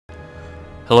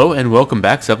Hello and welcome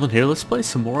back, Sevlin here. Let's play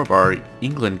some more of our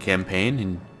England campaign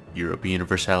in Europa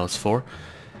Universalis 4.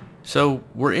 So,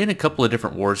 we're in a couple of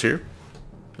different wars here.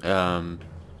 No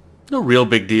real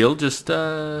big deal, just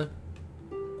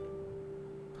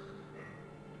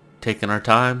taking our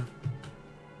time.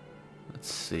 Let's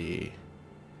see.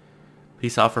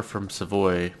 Peace offer from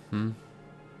Savoy.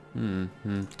 No,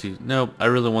 I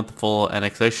really want the full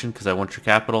annexation because I want your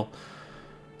capital.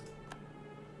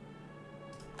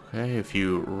 Okay, a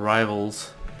few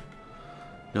rivals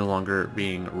no longer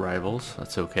being rivals.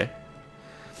 That's okay.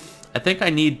 I think I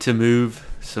need to move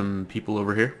some people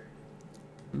over here.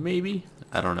 Maybe?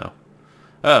 I don't know.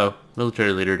 Uh-oh,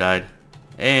 military leader died.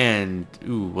 And,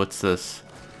 ooh, what's this?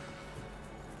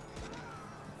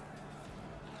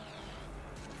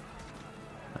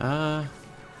 You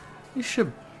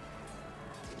should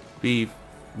be...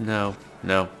 No,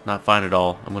 not fine at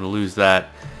all. I'm gonna lose that.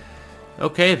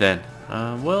 Okay then.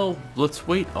 Well, let's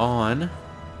wait on a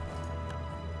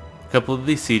couple of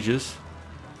these sieges.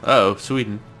 Uh-oh,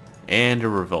 Sweden. And a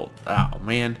revolt. Oh,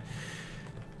 man.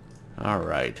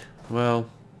 Alright. Well,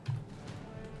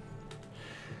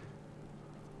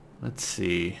 let's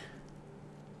see.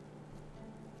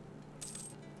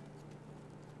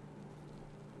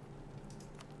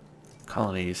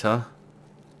 Colonies, huh?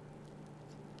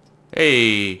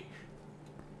 Hey!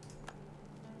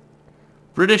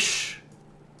 British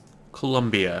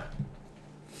Columbia.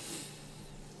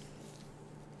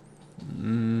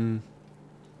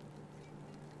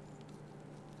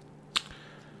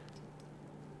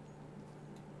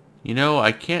 You know,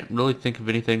 I can't really think of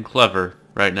anything clever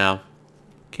right now.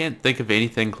 Can't think of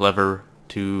anything clever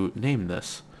to name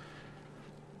this.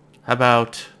 How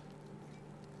about...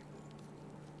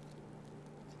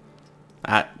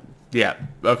 yeah,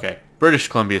 okay. British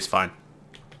Columbia is fine.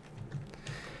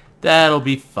 That'll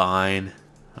be fine.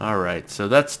 Alright, so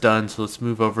that's done. So let's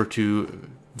move over to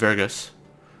Vergas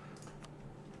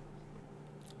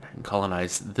and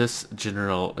colonize this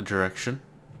general direction.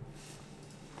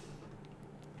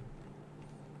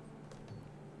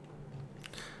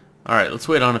 Alright, let's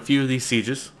wait on a few of these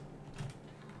sieges.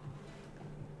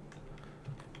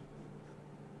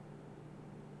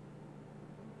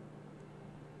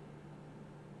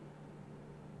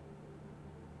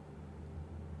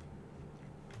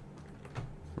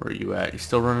 Where are you at? You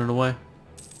still running away?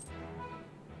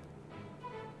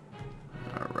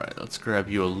 Alright, let's grab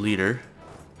you a leader.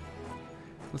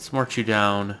 Let's march you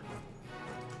down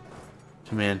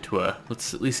to Mantua.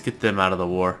 Let's at least get them out of the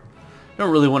war. I don't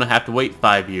really want to have to wait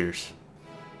 5 years.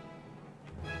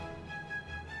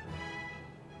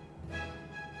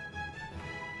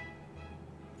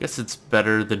 Guess it's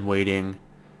better than waiting,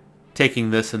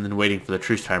 taking this and then waiting for the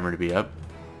truce timer to be up.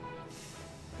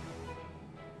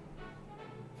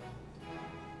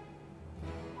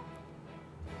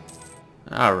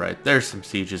 Alright, there's some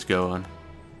sieges going.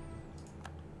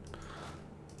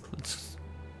 Let's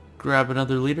grab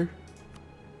another leader.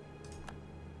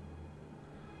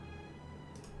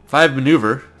 5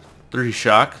 maneuver, 3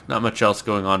 shock. Not much else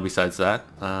going on besides that.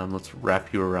 Let's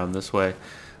wrap you around this way.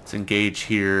 Let's engage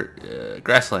here.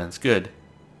 Grasslands, good.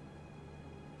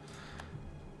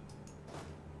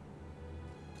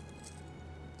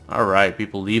 Alright,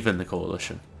 people leaving the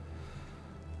coalition.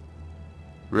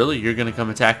 Really? You're gonna come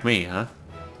attack me, huh?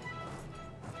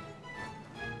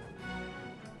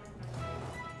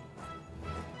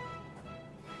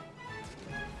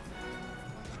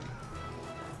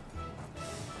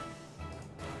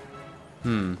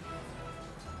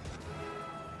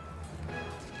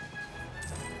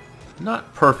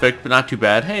 Not perfect, but not too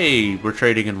bad. Hey, we're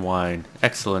trading in wine.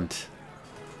 Excellent.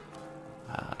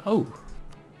 Oh.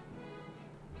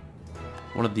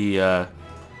 One of the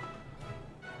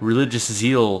religious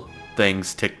zeal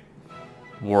things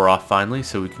wore off finally,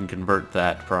 so we can convert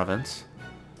that province.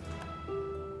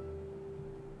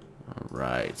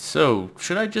 Alright, so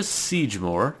should I just siege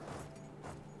more?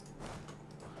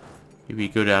 Maybe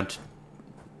go down to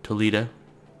Toledo.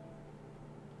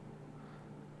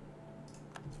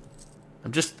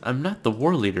 I'm not the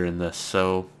war leader in this,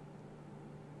 so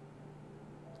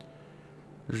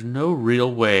there's no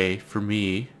real way for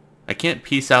me. I can't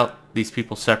piece out these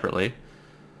people separately.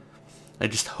 I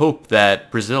just hope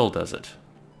that Brazil does it.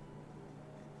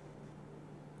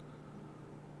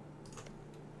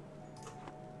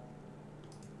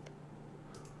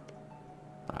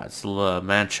 It's La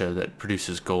Mancha that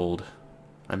produces gold.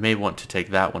 I may want to take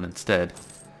that one instead.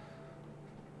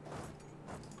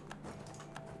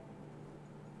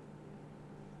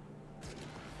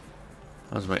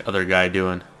 How's my other guy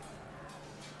doing?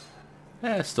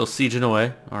 Yeah, still sieging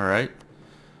away. Alright.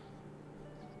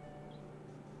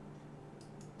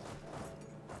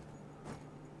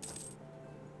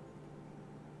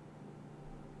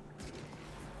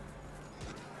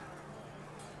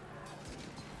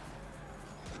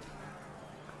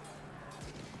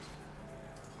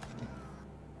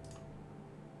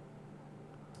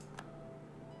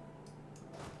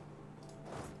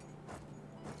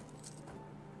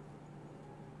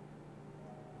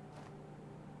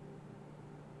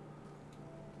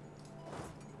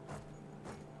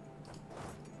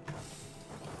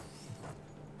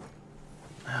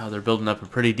 Oh, they're building up a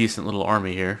pretty decent little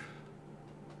army here.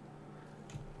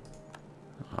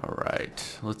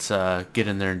 Alright, let's get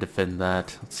in there and defend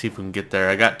that. Let's see if we can get there.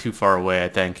 I got too far away, I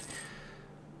think.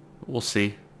 We'll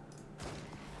see.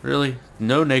 Really?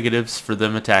 No negatives for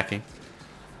them attacking.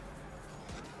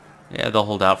 Yeah, they'll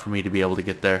hold out for me to be able to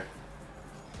get there.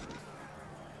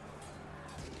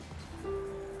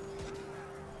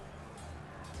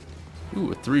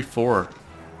 Ooh, a 3-4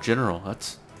 general.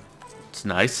 That's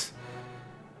nice.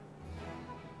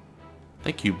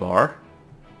 Thank you, Bar.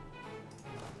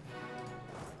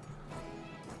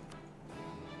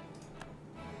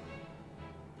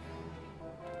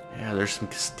 Yeah, there's some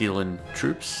Castilian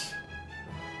troops.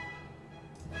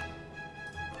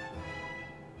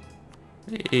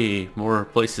 Hey, more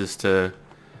places to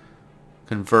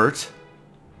convert.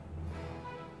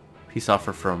 Peace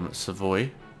offer from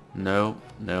Savoy. No,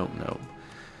 no, no.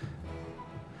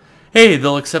 Hey,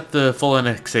 they'll accept the full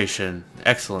annexation.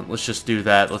 Excellent. Let's just do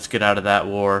that. Let's get out of that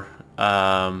war.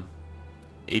 A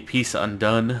peace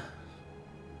undone.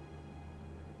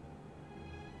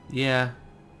 Yeah.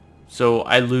 So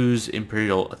I lose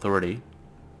imperial authority.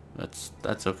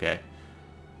 That's okay.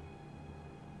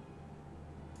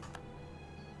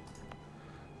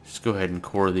 Just go ahead and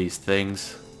core these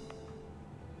things.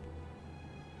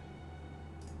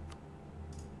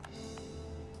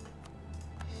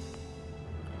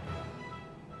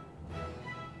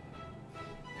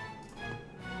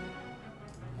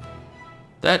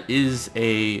 That is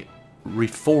a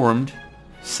reformed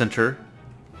center.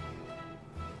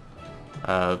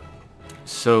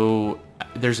 So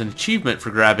there's an achievement for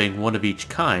grabbing one of each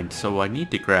kind. So I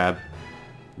need to grab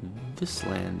this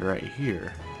land right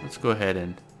here. Let's go ahead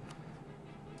and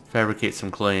fabricate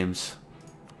some claims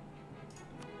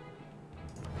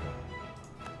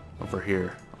over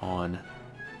here on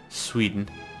Sweden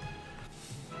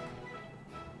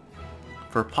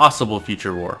for a possible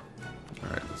future war.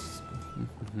 Alright, let's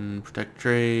protect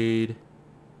trade.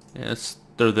 Yeah, let's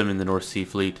throw them in the North Sea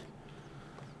Fleet.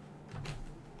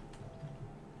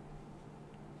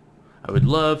 I would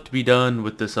love to be done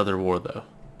with this other war, though.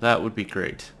 That would be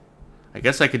great. I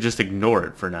guess I could just ignore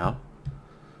it for now.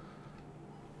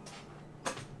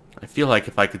 I feel like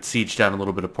if I could siege down a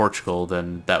little bit of Portugal,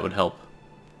 then that would help.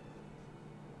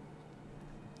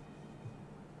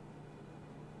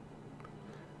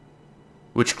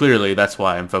 Which clearly, that's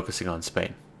why I'm focusing on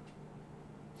Spain.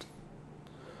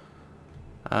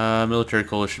 Military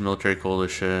coalition, military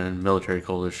coalition, military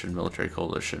coalition, military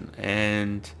coalition,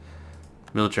 and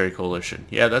military coalition.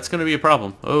 Yeah, that's going to be a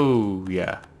problem. Oh,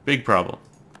 yeah. Big problem.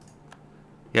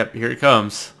 Yep, here it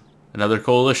comes. Another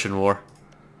coalition war.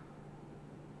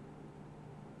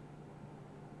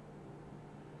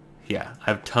 Yeah, I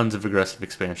have tons of aggressive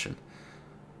expansion.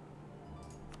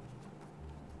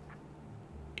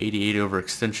 88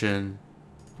 overextension.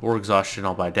 War exhaustion,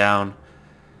 I'll buy down.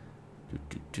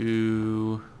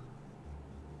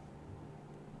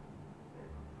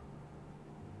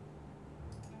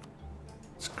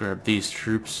 Let's grab these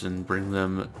troops and bring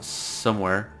them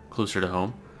somewhere closer to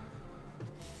home.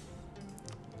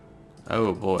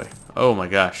 Oh boy. Oh my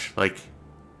gosh. Like,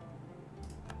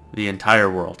 the entire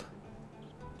world.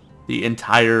 The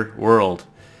entire world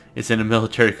is in a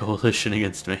military coalition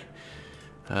against me.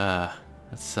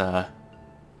 That's,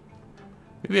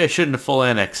 maybe I shouldn't have full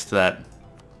annexed that.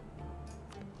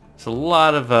 There's a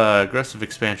lot of aggressive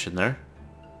expansion there.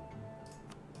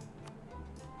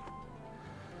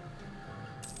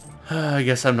 I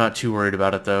guess I'm not too worried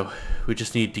about it, though. We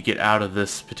just need to get out of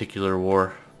this particular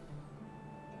war.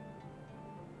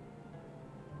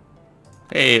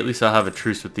 Hey, at least I'll have a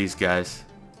truce with these guys.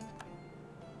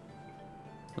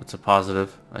 That's a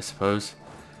positive, I suppose.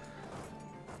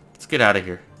 Let's get out of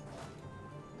here.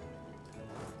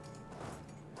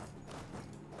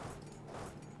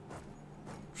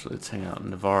 So let's hang out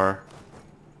in Navarre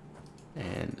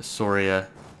and Soria,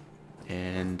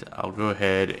 and I'll go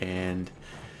ahead and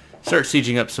start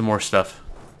sieging up some more stuff.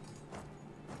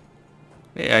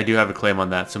 Yeah, I do have a claim on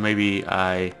that, so maybe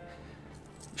I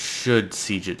should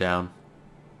siege it down.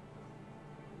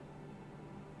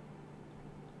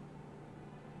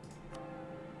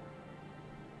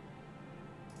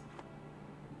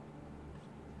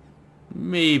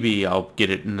 Maybe I'll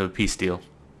get it into a peace deal.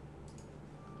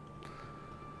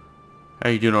 How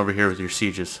are you doing over here with your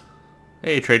sieges?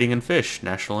 Hey, trading in fish.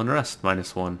 National unrest,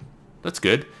 -1. That's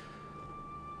good.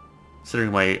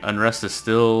 Considering my unrest is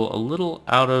still a little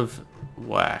out of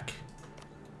whack.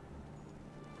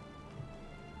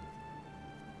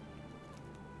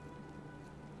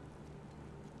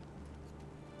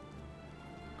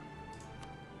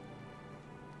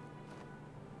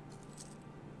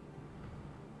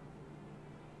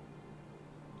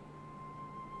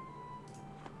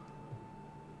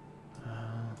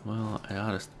 Well, I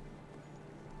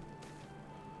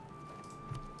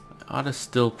ought to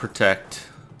still protect.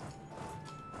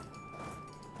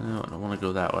 No, I don't want to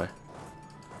go that way.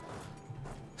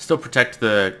 Still protect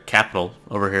the capital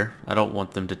over here. I don't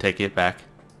want them to take it back.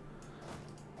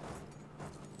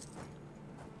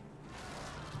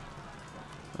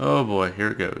 Oh boy, here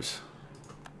it goes.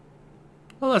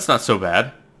 Well, that's not so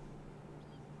bad.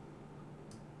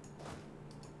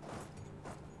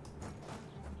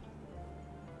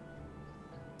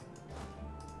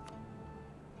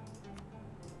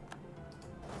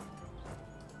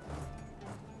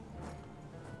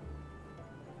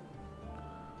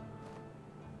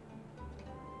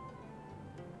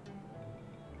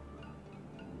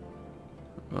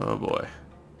 Oh boy.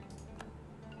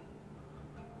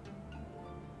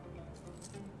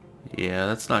 Yeah,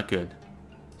 that's not good.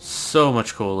 So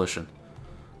much coalition.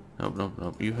 Nope, nope,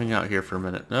 nope. You hang out here for a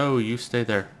minute. No, you stay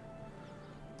there.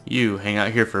 You hang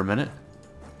out here for a minute.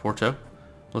 Porto.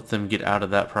 Let them get out of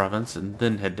that province and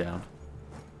then head down.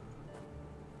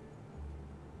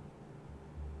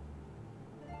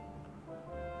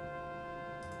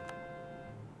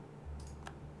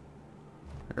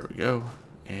 There we go.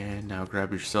 And now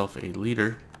grab yourself a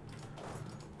leader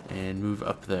and move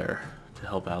up there to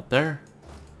help out there.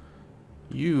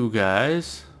 You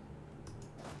guys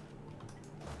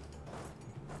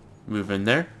move in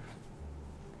there.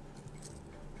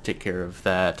 Take care of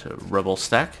that rebel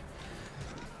stack.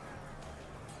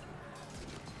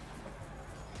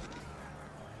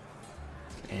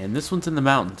 And this one's in the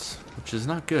mountains, which is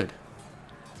not good.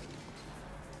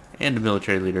 And a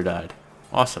military leader died.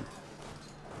 Awesome.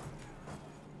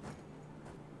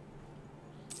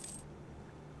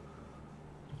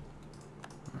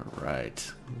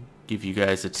 Alright. Give you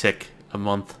guys a tick a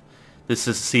month. This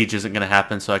siege isn't going to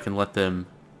happen, so I can let them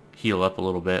heal up a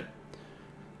little bit.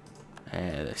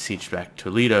 And I siege back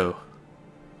Toledo.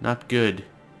 Not good.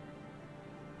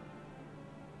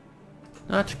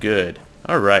 Not good.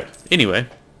 Alright. Anyway.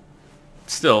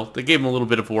 Still, they gave him a little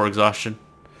bit of war exhaustion.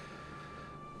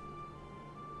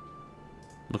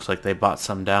 Looks like they bought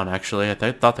some down, actually. I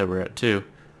thought they were at 2.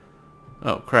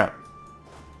 Oh, crap.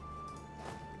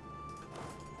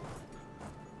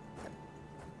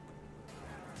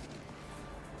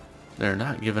 They're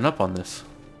not giving up on this.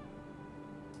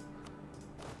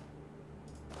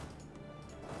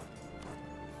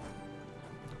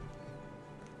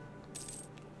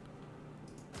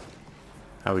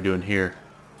 How are we doing here?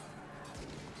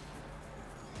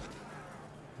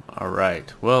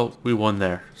 Alright, well, we won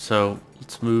there. So,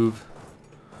 let's move.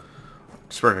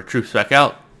 Spread our troops back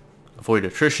out. Avoid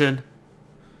attrition.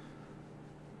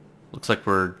 Looks like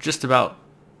we're just about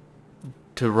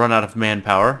to run out of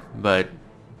manpower, but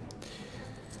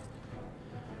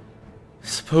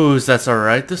suppose that's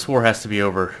alright. This war has to be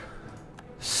over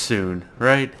soon,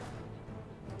 right?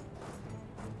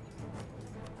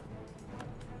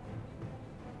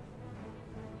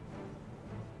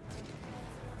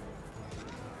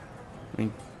 I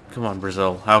mean, come on,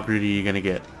 Brazil. How greedy are you gonna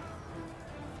get?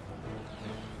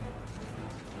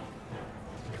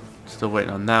 Still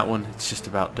waiting on that one. It's just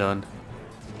about done.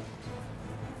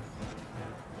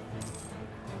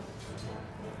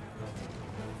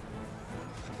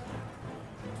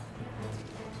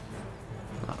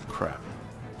 Oh, crap.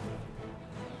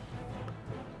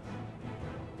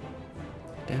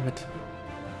 Damn it.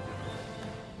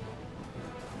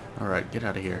 Alright, get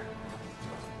out of here.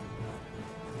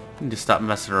 I need to stop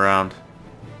messing around.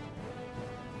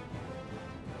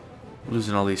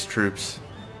 Losing all these troops.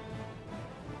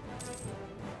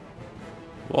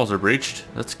 Walls are breached.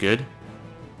 That's good.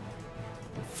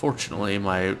 Fortunately,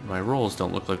 my rolls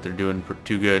don't look like they're doing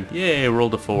too good. Yay, I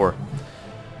rolled a 4.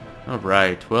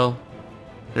 Alright, well,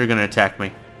 they're gonna attack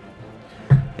me.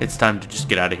 It's time to just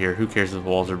get out of here. Who cares if the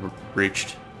walls are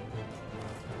breached?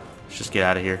 Let's just get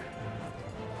out of here.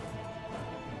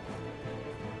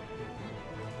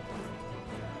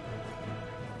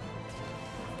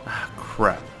 Ah,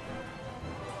 crap.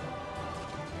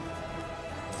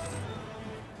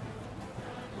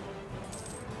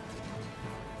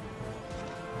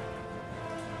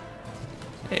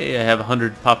 Hey, I have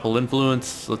 100 papal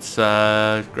influence. Let's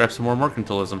grab some more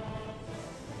mercantilism.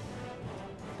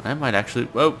 I might actually...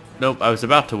 Oh, nope, I was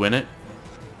about to win it.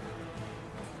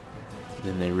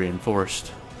 Then they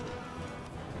reinforced.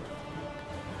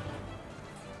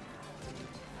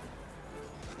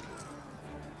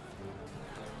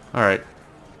 Alright.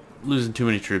 Losing too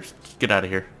many troops. Get out of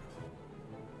here.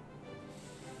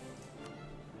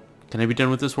 Can I be done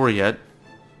with this war yet?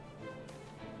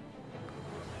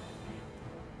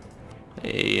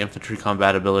 Hey, infantry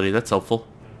combat ability. That's helpful.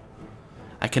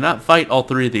 I cannot fight all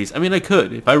three of these. I mean, I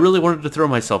could. If I really wanted to throw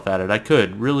myself at it, I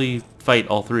could really fight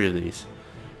all three of these.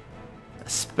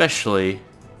 Especially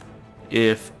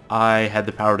if I had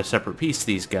the power to separate piece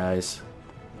these guys.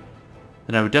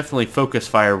 Then I would definitely focus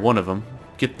fire one of them,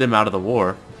 get them out of the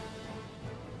war,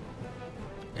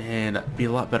 and be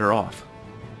a lot better off.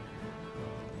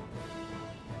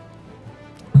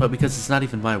 But because it's not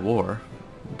even my war,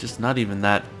 I'm just not even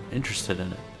that interested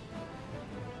in it.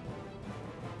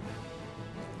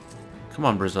 Come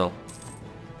on, Brazil.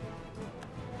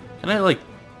 Can I, like,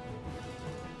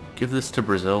 give this to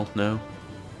Brazil? No?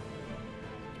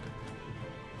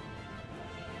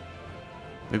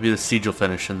 Maybe the siege will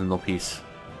finish and then they'll peace.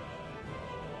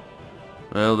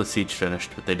 Well, the siege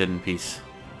finished, but they didn't peace.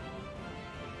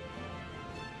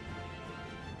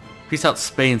 Peace out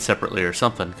Spain separately or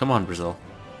something. Come on, Brazil.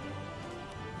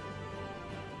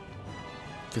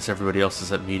 Guess everybody else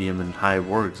is at medium and high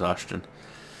war exhaustion.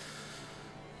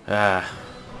 Ah.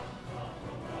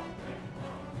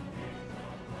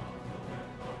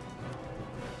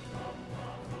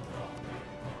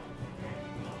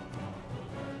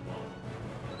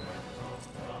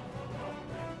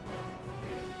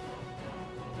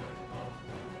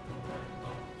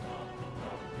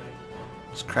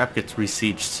 This crap gets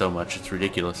besieged so much, it's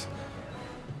ridiculous.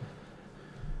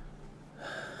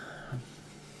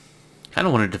 Kinda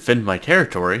want to defend my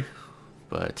territory,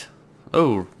 but...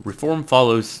 Oh, reform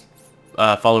follows...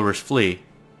 followers flee.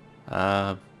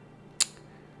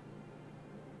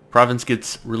 Province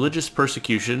gets religious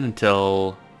persecution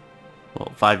until...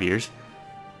 well, 5 years.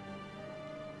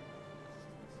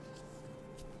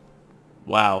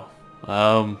 Wow.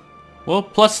 Well,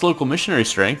 plus local missionary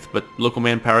strength, but local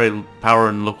manpower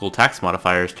and local tax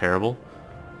modifier is terrible.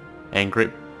 And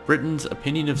Great Britain's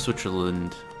opinion of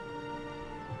Switzerland.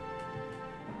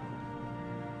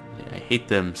 Yeah, I hate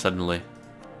them suddenly.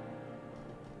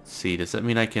 Let's see, does that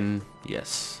mean I can...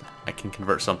 Yes, I can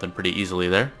convert something pretty easily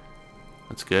there.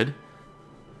 That's good.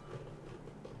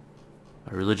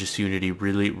 My religious unity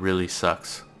really, really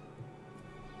sucks.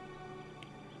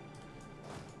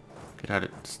 Get out of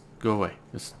it. Just go away.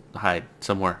 Just hide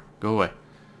somewhere. Go away.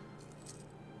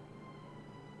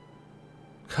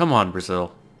 Come on,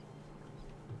 Brazil.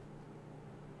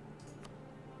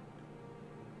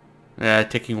 Yeah,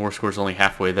 ticking war score's only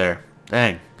halfway there.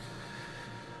 Dang.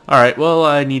 Alright, well,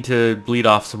 I need to bleed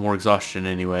off some more exhaustion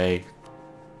anyway.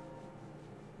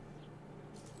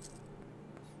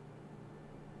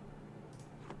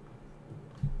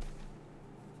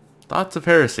 Thoughts of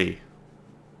heresy.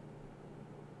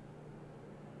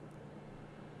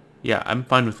 Yeah, I'm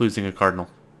fine with losing a cardinal.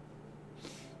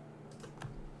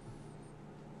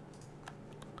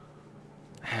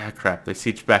 Ah, crap. They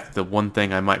sieged back the one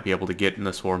thing I might be able to get in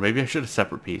this war. Maybe I should have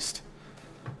separate pieced.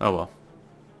 Oh well.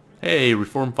 Hey,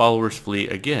 reform followers flee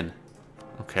again.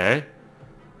 Okay.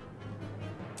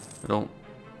 I don't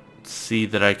see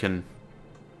that I can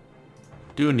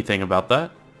do anything about that.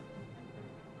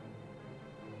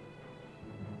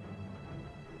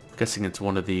 Guessing it's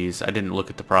one of these. I didn't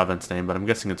look at the province name, but I'm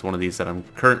guessing it's one of these that I'm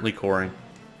currently coring.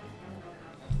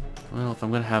 Well, if I'm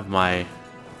going to have my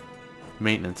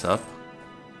maintenance up,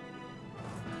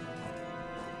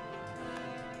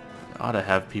 I ought to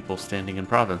have people standing in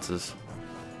provinces,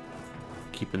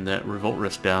 keeping that revolt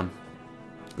risk down.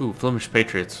 Ooh, Flemish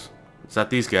Patriots. Is that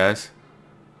these guys?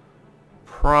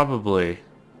 Probably.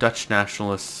 Dutch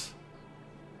nationalists.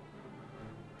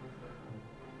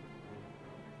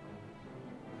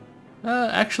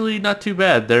 Actually, not too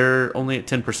bad. They're only at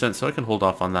 10%, so I can hold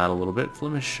off on that a little bit.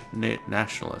 Flemish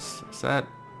nationalists. Is that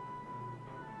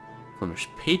Flemish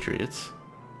Patriots?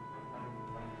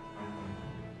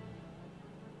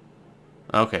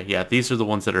 Okay, yeah, these are the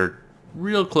ones that are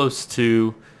real close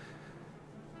to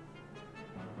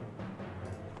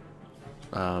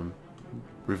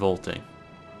revolting.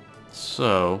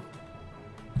 So,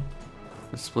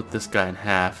 let's split this guy in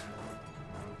half.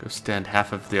 Go stand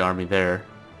half of the army there.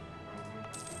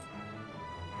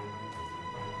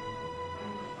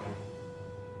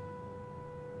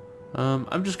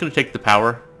 I'm just going to take the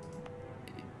power.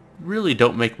 Really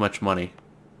don't make much money.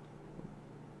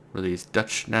 Were these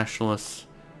Dutch nationalists,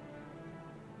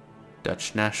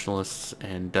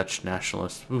 and Dutch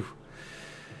nationalists. Ooh.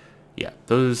 Yeah,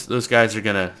 those guys are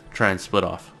going to try and split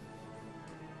off.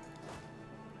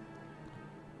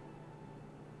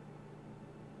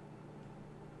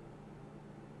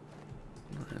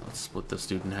 Alright, let's split this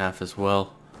dude in half as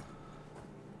well.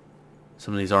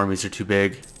 Some of these armies are too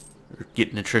big. They're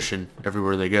getting attrition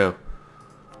everywhere they go.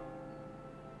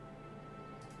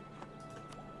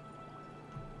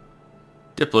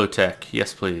 Diplotech,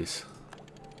 yes please.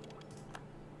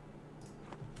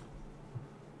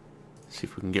 See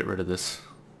if we can get rid of this.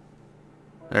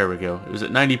 There we go. It was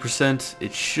at 90%.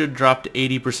 It should drop to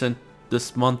 80%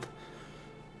 this month.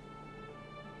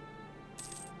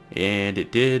 And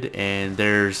it did. And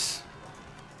there's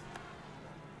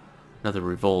another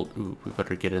revolt. Ooh, we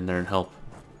better get in there and help.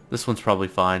 This one's probably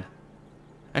fine.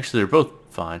 Actually, they're both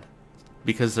fine.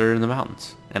 Because they're in the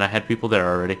mountains. And I had people there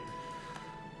already.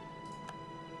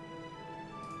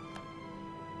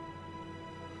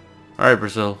 Alright,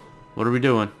 Brazil. What are we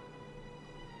doing?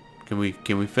 Can we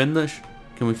finish?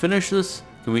 Can we finish this?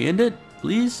 Can we end it?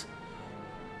 Please?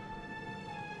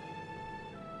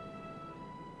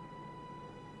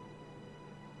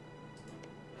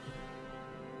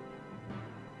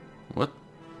 What?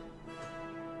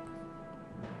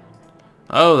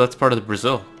 Oh, that's part of the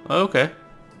Brazil. Oh, okay.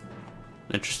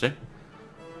 Interesting.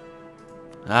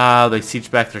 Ah, they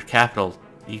sieged back their capital.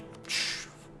 You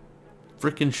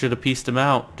freaking should have pieced them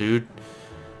out, dude.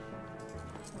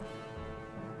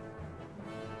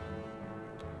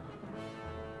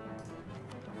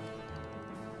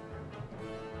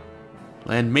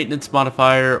 Land maintenance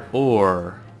modifier,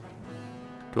 or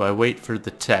do I wait for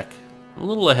the tech? I'm a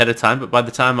little ahead of time, but by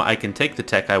the time I can take the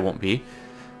tech, I won't be.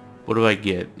 What do I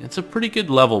get? It's a pretty good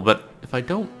level, but if I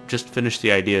don't just finish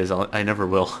the ideas, I never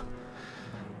will.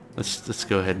 Let's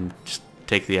go ahead and just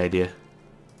take the idea.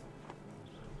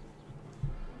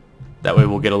 That way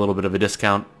we'll get a little bit of a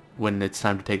discount when it's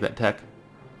time to take that tech.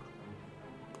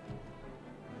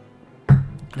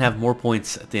 And have more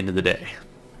points at the end of the day.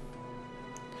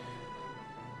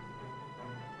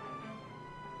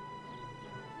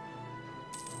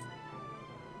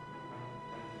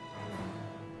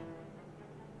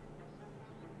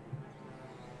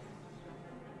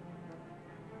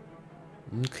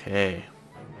 Okay.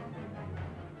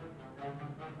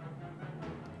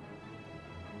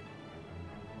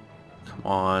 Come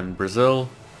on, Brazil.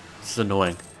 This is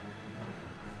annoying.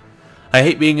 I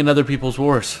hate being in other people's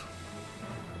wars.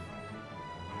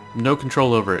 No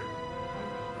control over it.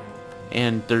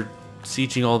 And they're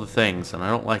sieging all the things, and I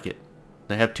don't like it.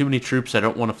 They have too many troops, I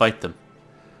don't want to fight them.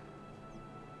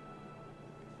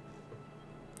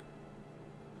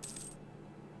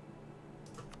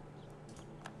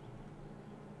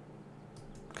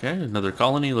 Okay, another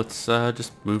colony. Let's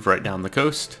just move right down the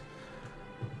coast.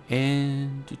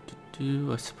 And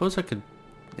I suppose I could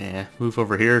move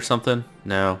over here or something.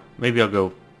 No, maybe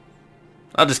I'll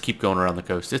just keep going around the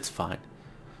coast. It's fine.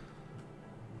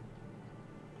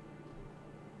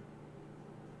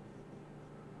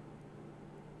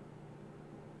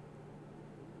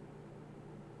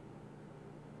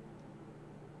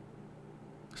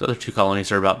 These other two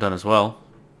colonies are about done as well.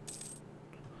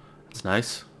 That's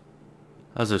nice.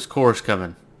 How's those cores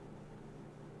coming?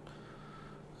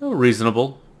 Oh,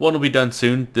 reasonable. One will be done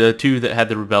soon. The two that had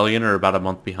the rebellion are about a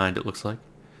month behind, it looks like.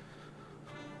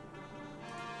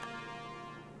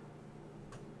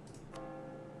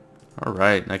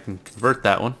 Alright, I can convert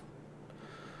that one.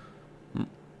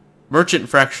 Merchant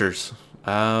fractures.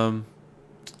 Yeah,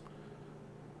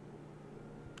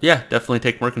 definitely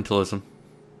take mercantilism.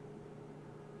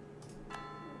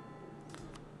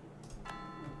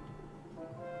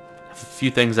 A few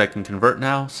things I can convert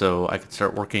now, so I can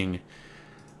start working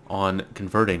on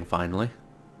converting finally.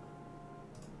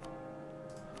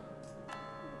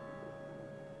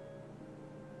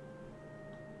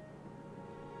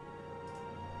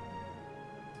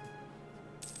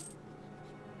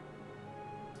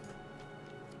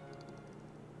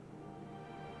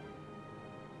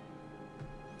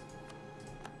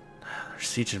 They're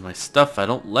sieging my stuff. I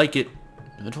don't like it.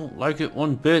 I don't like it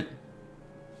one bit.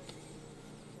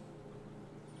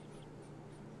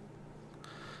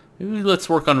 Maybe let's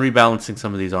work on rebalancing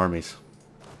some of these armies.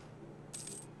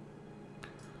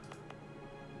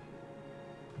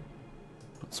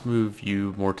 Let's move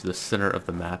you more to the center of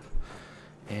the map.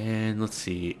 And let's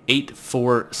see,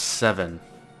 847.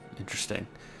 Interesting.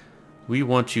 We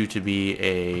want you to be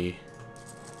a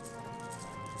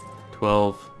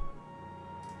 12-4-8.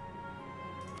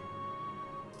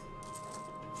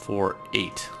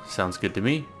 Sounds good to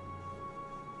me.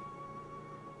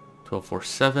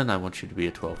 12-4-7, I want you to be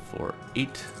a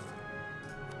 12-4-8.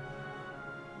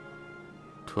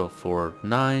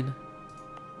 12-4-9.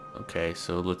 Okay,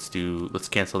 so let's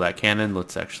cancel that cannon.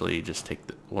 Let's actually just take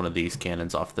one of these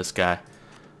cannons off this guy.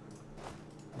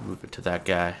 Move it to that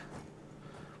guy.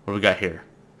 What do we got here?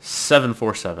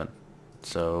 7-4-7.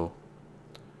 So,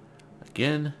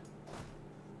 again,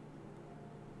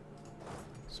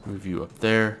 let's move you up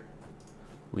there.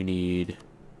 We need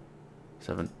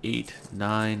 7, 8,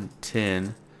 9,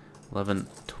 10, 11,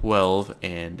 12,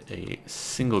 and a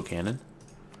single cannon.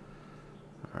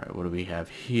 Alright, what do we have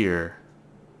here?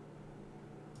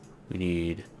 We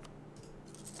need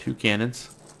 2 cannons.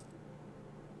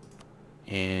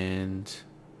 And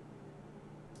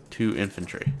 2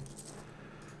 infantry.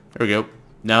 There we go.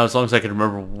 Now, as long as I can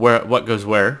remember what goes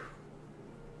where,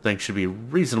 things should be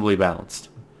reasonably balanced.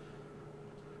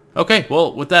 Okay,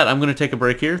 well, with that, I'm going to take a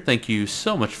break here. Thank you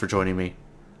so much for joining me.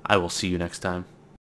 I will see you next time.